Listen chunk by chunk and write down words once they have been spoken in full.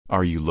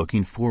Are you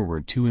looking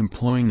forward to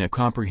employing a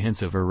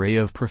comprehensive array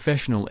of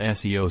professional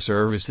SEO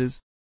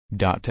services?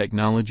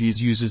 Technologies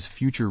uses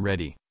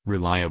future-ready,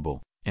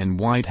 reliable, and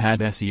white-hat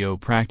SEO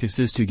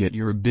practices to get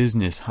your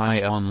business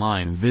high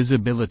online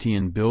visibility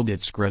and build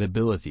its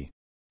credibility.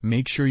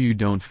 Make sure you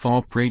don't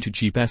fall prey to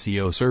cheap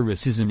SEO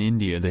services in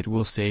India that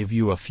will save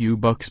you a few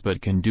bucks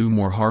but can do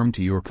more harm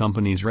to your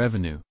company's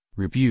revenue,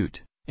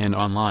 repute, and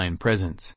online presence.